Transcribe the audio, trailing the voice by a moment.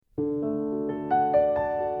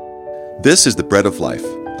This is the Bread of Life,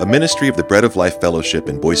 a ministry of the Bread of Life Fellowship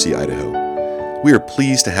in Boise, Idaho. We are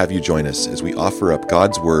pleased to have you join us as we offer up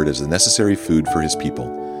God's Word as the necessary food for His people.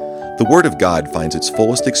 The Word of God finds its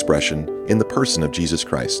fullest expression in the person of Jesus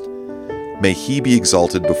Christ. May He be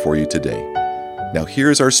exalted before you today. Now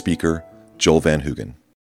here is our speaker, Joel Van Hoogen.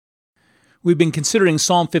 We've been considering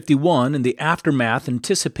Psalm 51 and the aftermath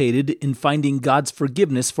anticipated in finding God's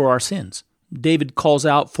forgiveness for our sins. David calls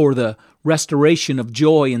out for the restoration of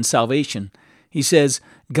joy and salvation. He says,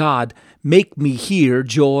 God, make me hear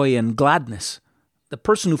joy and gladness. The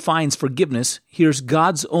person who finds forgiveness hears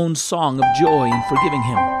God's own song of joy in forgiving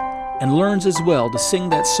him and learns as well to sing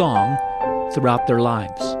that song throughout their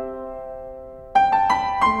lives.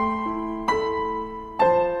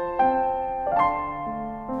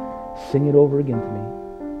 Sing it over again to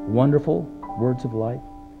me. Wonderful words of life.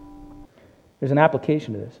 There's an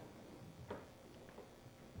application to this.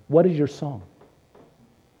 What is your song?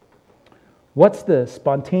 What's the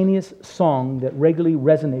spontaneous song that regularly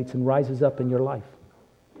resonates and rises up in your life?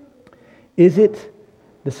 Is it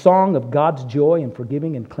the song of God's joy in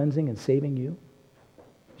forgiving and cleansing and saving you?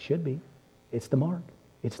 It should be. It's the mark.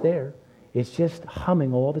 It's there. It's just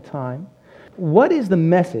humming all the time. What is the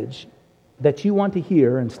message that you want to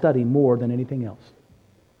hear and study more than anything else?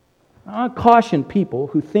 I caution people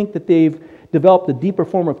who think that they've developed a deeper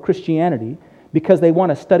form of Christianity because they want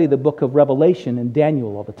to study the book of Revelation and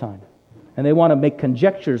Daniel all the time. And they want to make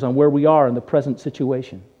conjectures on where we are in the present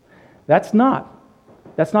situation. That's not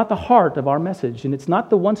the heart of our message, and it's not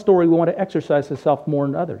the one story we want to exercise ourselves more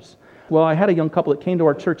than others. Well, I had a young couple that came to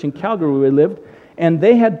our church in Calgary where we lived, and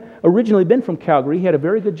they had originally been from Calgary. He had a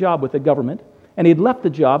very good job with the government, and he'd left the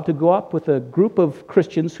job to go up with a group of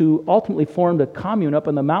Christians who ultimately formed a commune up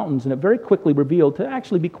in the mountains, and it very quickly revealed to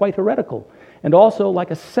actually be quite heretical, and also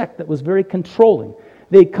like a sect that was very controlling.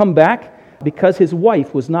 They'd come back because his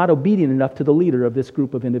wife was not obedient enough to the leader of this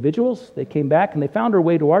group of individuals. They came back and they found her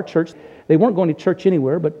way to our church. They weren't going to church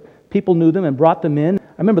anywhere, but people knew them and brought them in.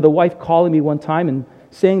 I remember the wife calling me one time and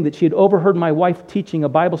saying that she had overheard my wife teaching a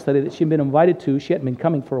Bible study that she'd been invited to. She hadn't been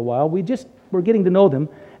coming for a while. We just were getting to know them,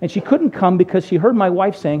 and she couldn't come because she heard my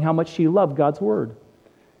wife saying how much she loved God's Word.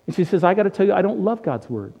 And she says, I got to tell you, I don't love God's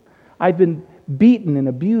Word. I've been beaten and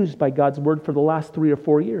abused by God's Word for the last 3 or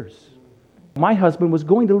 4 years. My husband was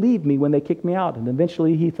going to leave me when they kicked me out, and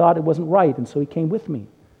eventually he thought it wasn't right, and so he came with me.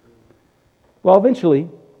 Well, eventually,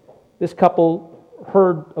 this couple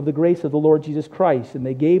heard of the grace of the Lord Jesus Christ, and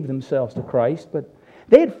they gave themselves to Christ, but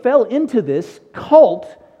they had fell into this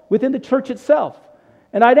cult within the church itself.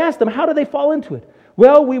 And I'd asked them, how did they fall into it?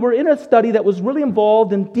 Well, we were in a study that was really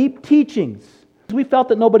involved in deep teachings. We felt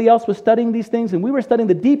that nobody else was studying these things, and we were studying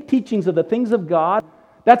the deep teachings of the things of God.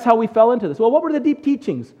 That's how we fell into this. Well, what were the deep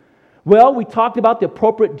teachings? Well, we talked about the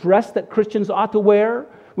appropriate dress that Christians ought to wear.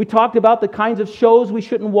 We talked about the kinds of shows we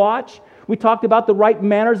shouldn't watch. We talked about the right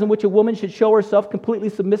manners in which a woman should show herself completely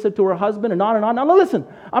submissive to her husband, and on and on. Now, listen,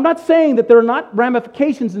 I'm not saying that there are not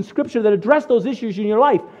ramifications in Scripture that address those issues in your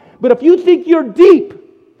life, but if you think you're deep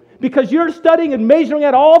because you're studying and measuring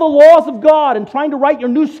out all the laws of God and trying to write your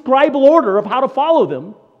new scribal order of how to follow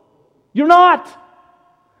them, you're not.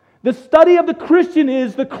 The study of the Christian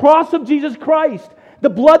is the cross of Jesus Christ,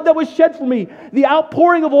 the blood that was shed for me, the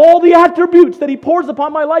outpouring of all the attributes that He pours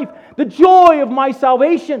upon my life, the joy of my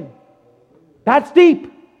salvation. That's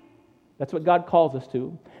deep. That's what God calls us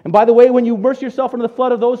to. And by the way, when you immerse yourself into the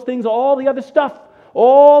flood of those things, all the other stuff,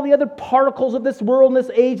 all the other particles of this world and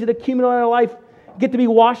this age that accumulate in our life get to be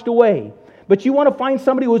washed away. But you want to find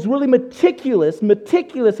somebody who was really meticulous in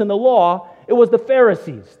the law. It was the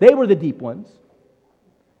Pharisees. They were the deep ones.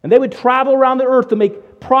 And they would travel around the earth to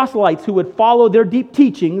make proselytes who would follow their deep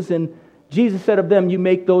teachings. And Jesus said of them, you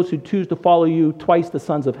make those who choose to follow you twice the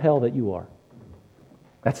sons of hell that you are.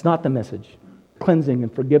 That's not the message. Cleansing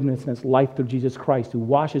and forgiveness and it's life through Jesus Christ, who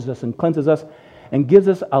washes us and cleanses us and gives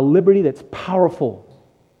us a liberty that's powerful,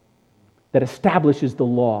 that establishes the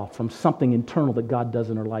law from something internal that God does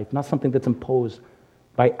in our life, not something that's imposed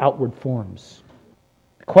by outward forms.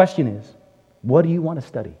 The question is, what do you want to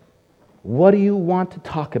study? What do you want to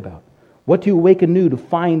talk about? What do you wake anew to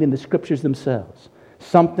find in the Scriptures themselves?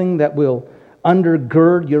 Something that will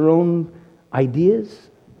undergird your own ideas,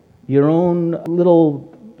 your own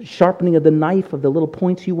little sharpening of the knife of the little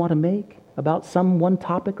points you want to make about some one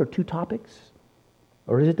topic or two topics?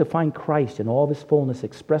 Or is it to find Christ in all of His fullness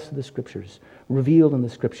expressed in the Scriptures, revealed in the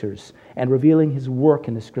Scriptures, and revealing His work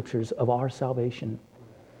in the Scriptures of our salvation?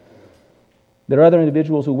 There are other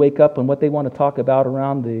individuals who wake up and what they want to talk about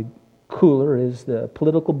around the cooler is the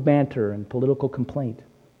political banter and political complaint.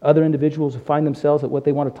 Other individuals who find themselves that what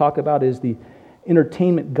they want to talk about is the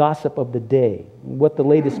entertainment gossip of the day, what the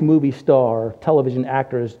latest movie star or television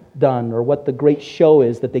actor has done, or what the great show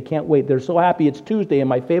is that they can't wait. They're so happy it's Tuesday and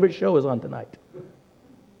my favorite show is on tonight.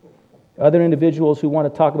 Other individuals who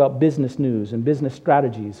want to talk about business news and business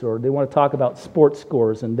strategies, or they want to talk about sports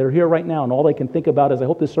scores, and they're here right now, and all they can think about is, I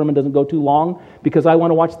hope this sermon doesn't go too long because I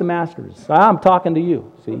want to watch the Masters. I'm talking to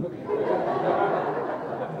you, see?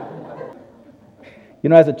 You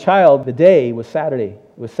know, as a child, the day was Saturday.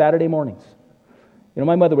 It was Saturday mornings. You know,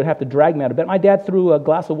 my mother would have to drag me out of bed. My dad threw a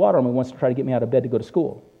glass of water on me once to try to get me out of bed to go to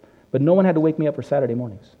school. But no one had to wake me up for Saturday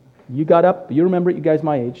mornings. You got up, you remember it, you guys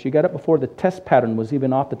my age, you got up before the test pattern was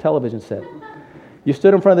even off the television set. You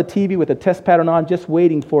stood in front of the TV with the test pattern on, just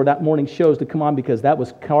waiting for that morning shows to come on because that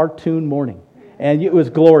was cartoon morning. And it was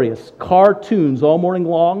glorious. Cartoons all morning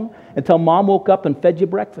long until Mom woke up and fed you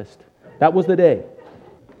breakfast. That was the day.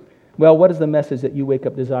 Well, what is the message that you wake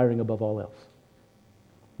up desiring above all else?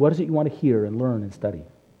 What is it you want to hear and learn and study?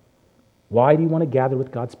 Why do you want to gather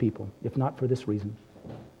with God's people, if not for this reason?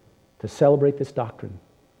 To celebrate this doctrine,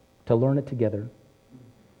 to learn it together,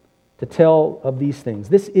 to tell of these things.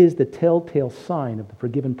 This is the telltale sign of the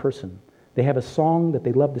forgiven person. They have a song that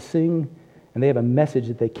they love to sing, and they have a message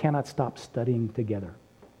that they cannot stop studying together.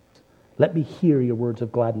 Let me hear your words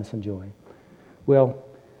of gladness and joy. Well,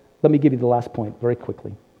 let me give you the last point very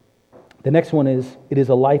quickly. The next one is, it is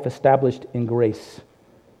a life established in grace.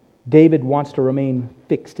 David wants to remain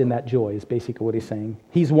fixed in that joy, is basically what he's saying.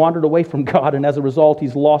 He's wandered away from God, and as a result,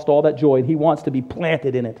 he's lost all that joy, and he wants to be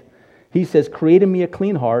planted in it. He says, create in me a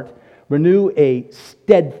clean heart, renew a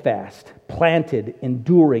steadfast, planted,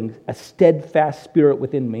 enduring, a steadfast spirit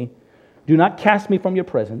within me. Do not cast me from your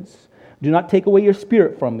presence. Do not take away your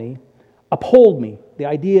spirit from me. Uphold me. The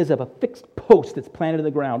idea is of a fixed post that's planted in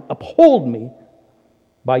the ground. Uphold me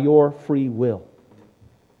by your free will.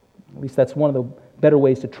 At least that's one of the better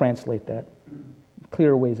ways to translate that.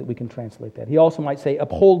 Clearer ways that we can translate that. He also might say,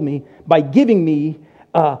 uphold me by giving me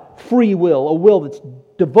free will, a will that's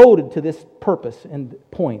devoted to this purpose and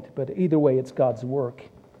point. But either way, it's God's work.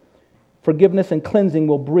 Forgiveness and cleansing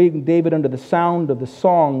will bring David under the sound of the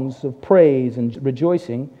songs of praise and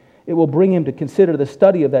rejoicing. It will bring him to consider the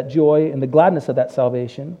study of that joy and the gladness of that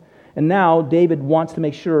salvation. And now David wants to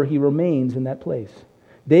make sure he remains in that place.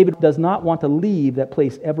 David does not want to leave that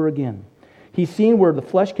place ever again. He's seen where the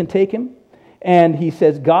flesh can take him, and he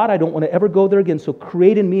says, God, I don't want to ever go there again, so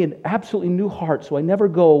create in me an absolutely new heart so I never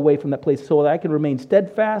go away from that place, so that I can remain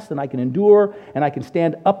steadfast and I can endure and I can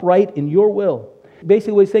stand upright in your will.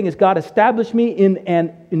 Basically what he's saying is, God, establish me in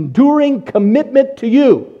an enduring commitment to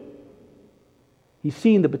you. He's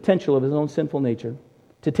seen the potential of his own sinful nature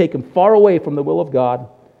to take him far away from the will of God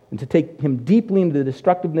and to take him deeply into the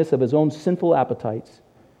destructiveness of his own sinful appetites.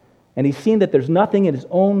 And he's seen that there's nothing in his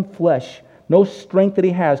own flesh, no strength that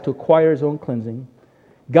he has to acquire his own cleansing.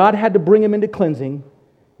 God had to bring him into cleansing.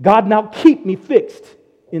 God, now keep me fixed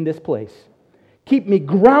in this place. Keep me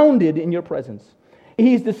grounded in your presence.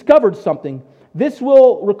 He's discovered something. This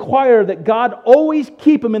will require that God always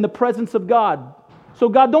keep him in the presence of God. So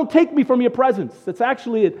God, don't take me from your presence. It's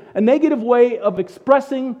actually a negative way of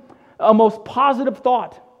expressing a most positive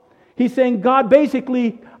thought. He's saying, God,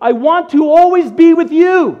 basically, I want to always be with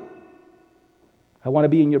you. I want to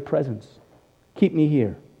be in your presence. Keep me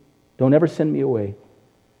here. Don't ever send me away.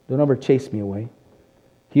 Don't ever chase me away.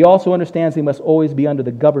 He also understands he must always be under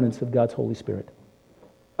the governance of God's Holy Spirit.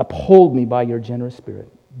 Uphold me by your generous Spirit.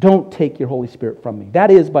 Don't take your Holy Spirit from me.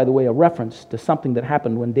 That is, by the way, a reference to something that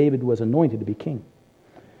happened when David was anointed to be king.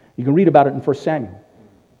 You can read about it in 1 Samuel.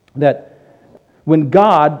 That when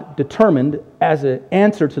God determined, as an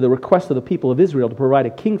answer to the request of the people of Israel to provide a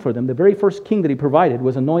king for them, the very first king that he provided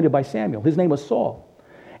was anointed by Samuel. His name was Saul.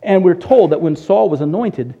 And we're told that when Saul was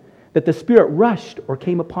anointed, that the Spirit rushed or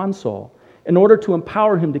came upon Saul in order to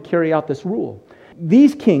empower him to carry out this rule.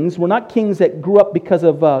 These kings were not kings that grew up because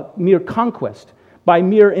of mere conquest, by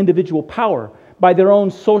mere individual power, by their own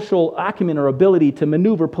social acumen or ability to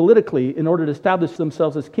maneuver politically in order to establish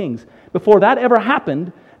themselves as kings. Before that ever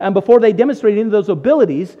happened, and before they demonstrated any of those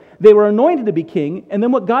abilities, they were anointed to be king. And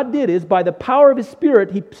then what God did is, by the power of His Spirit,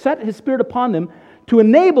 He set His Spirit upon them to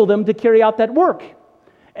enable them to carry out that work.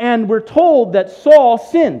 And we're told that Saul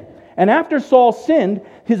sinned. And after Saul sinned,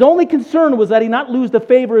 his only concern was that he not lose the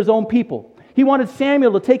favor of his own people. He wanted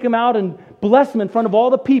Samuel to take him out and bless him in front of all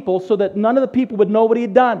the people so that none of the people would know what he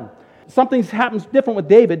had done. Something happens different with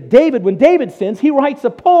David. When David sins, he writes a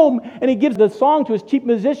poem and he gives the song to his chief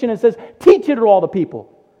musician and says, teach it to all the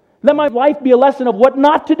people. Let my life be a lesson of what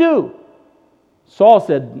not to do. Saul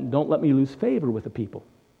said, don't let me lose favor with the people.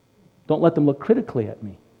 Don't let them look critically at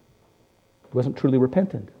me. He wasn't truly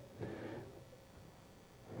repentant.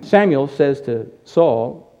 Samuel says to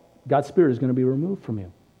Saul, God's Spirit is going to be removed from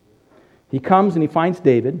you. He comes and he finds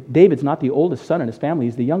David. David's not the oldest son in his family.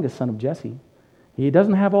 He's the youngest son of Jesse. He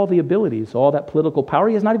doesn't have all the abilities, all that political power.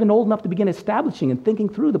 He is not even old enough to begin establishing and thinking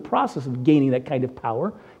through the process of gaining that kind of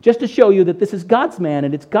power, just to show you that this is God's man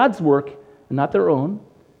and it's God's work and not their own.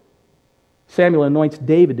 Samuel anoints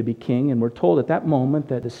David to be king, and we're told at that moment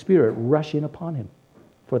that the Spirit rushed in upon him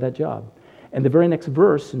for that job. And the very next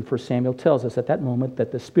verse in 1 Samuel tells us at that moment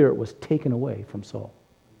that the Spirit was taken away from Saul.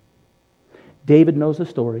 David knows the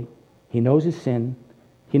story. He knows his sin.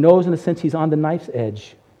 He knows in a sense he's on the knife's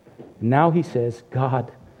edge. And now he says,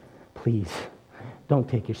 God, please, don't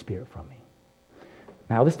take your Spirit from me.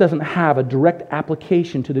 Now, this doesn't have a direct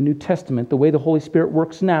application to the New Testament. The way the Holy Spirit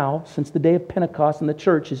works now, since the day of Pentecost in the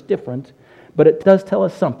church, is different. But it does tell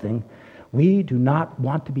us something. We do not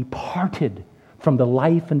want to be parted from the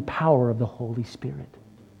life and power of the Holy Spirit.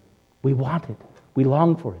 We want it. We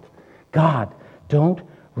long for it. God, don't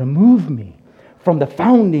remove me from the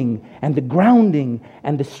founding and the grounding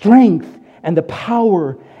and the strength and the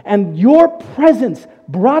power and your presence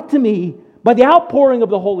brought to me by the outpouring of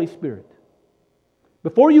the Holy Spirit.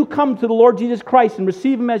 Before you come to the Lord Jesus Christ and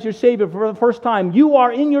receive Him as your Savior for the first time, you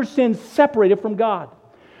are in your sins separated from God.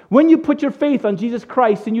 When you put your faith on Jesus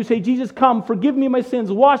Christ and you say, Jesus, come, forgive me my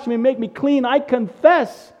sins, wash me, make me clean, I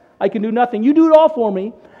confess I can do nothing. You do it all for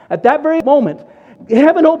me. At that very moment,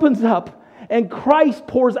 heaven opens up and Christ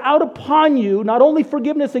pours out upon you not only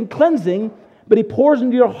forgiveness and cleansing, but He pours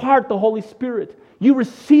into your heart the Holy Spirit. You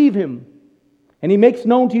receive Him, and He makes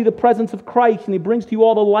known to you the presence of Christ, and He brings to you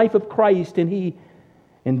all the life of Christ, and He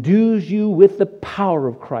endues you with the power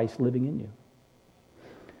of Christ living in you.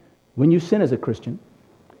 When you sin as a Christian,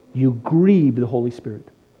 you grieve the Holy Spirit.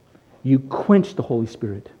 You quench the Holy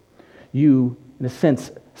Spirit. You, in a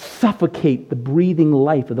sense, suffocate the breathing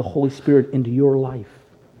life of the Holy Spirit into your life.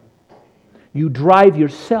 You drive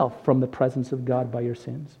yourself from the presence of God by your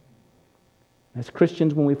sins. As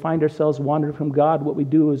Christians, when we find ourselves wandering from God, what we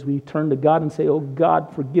do is we turn to God and say, oh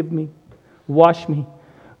God, forgive me, wash me.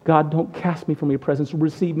 God, don't cast me from your presence.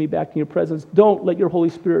 Receive me back in your presence. Don't let your Holy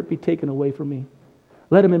Spirit be taken away from me.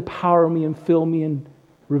 Let Him empower me and fill me and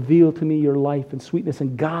reveal to me your life and sweetness.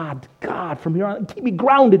 And God, from here on, keep me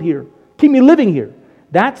grounded here. Keep me living here.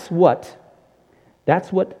 That's what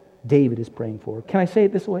David is praying for. Can I say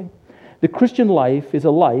it this way? The Christian life is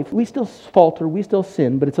a life, we still falter, we still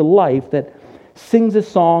sin, but it's a life that sings a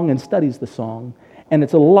song and studies the song. And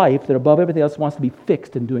it's a life that above everything else wants to be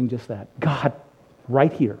fixed in doing just that. God,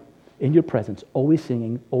 right here, in your presence, always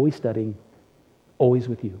singing, always studying, always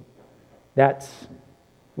with you. That's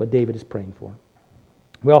what David is praying for.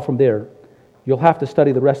 Well, from there, you'll have to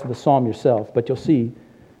study the rest of the psalm yourself, but you'll see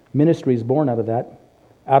ministry is born out of that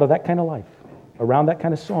kind of life, around that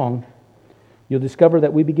kind of song. You'll discover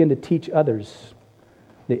that we begin to teach others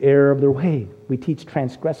the error of their way. We teach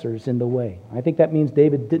transgressors in the way. I think that means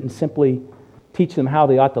David didn't simply teach them how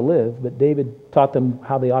they ought to live, but David taught them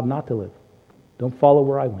how they ought not to live. Don't follow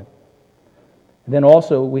where I went. And then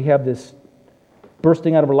also we have this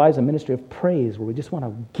bursting out of our lives a ministry of praise where we just want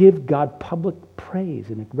to give God public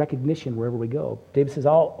praise and recognition wherever we go. David says,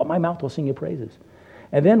 my mouth will sing your praises.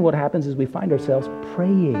 And then what happens is we find ourselves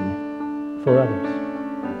praying for others.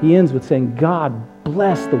 He ends with saying, God,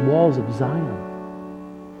 bless the walls of Zion.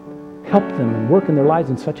 Help them and work in their lives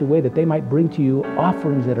in such a way that they might bring to you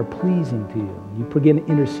offerings that are pleasing to you. You begin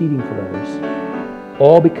interceding for others,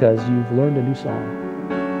 all because you've learned a new song.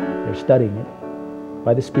 They're studying it.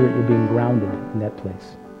 By the Spirit, you're being grounded in that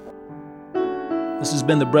place. This has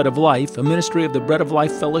been The Bread of Life, a ministry of the Bread of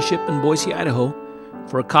Life Fellowship in Boise, Idaho.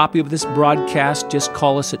 For a copy of this broadcast, just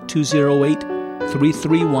call us at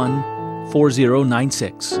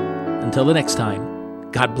 208-331-4096. Until the next time,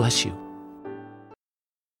 God bless you.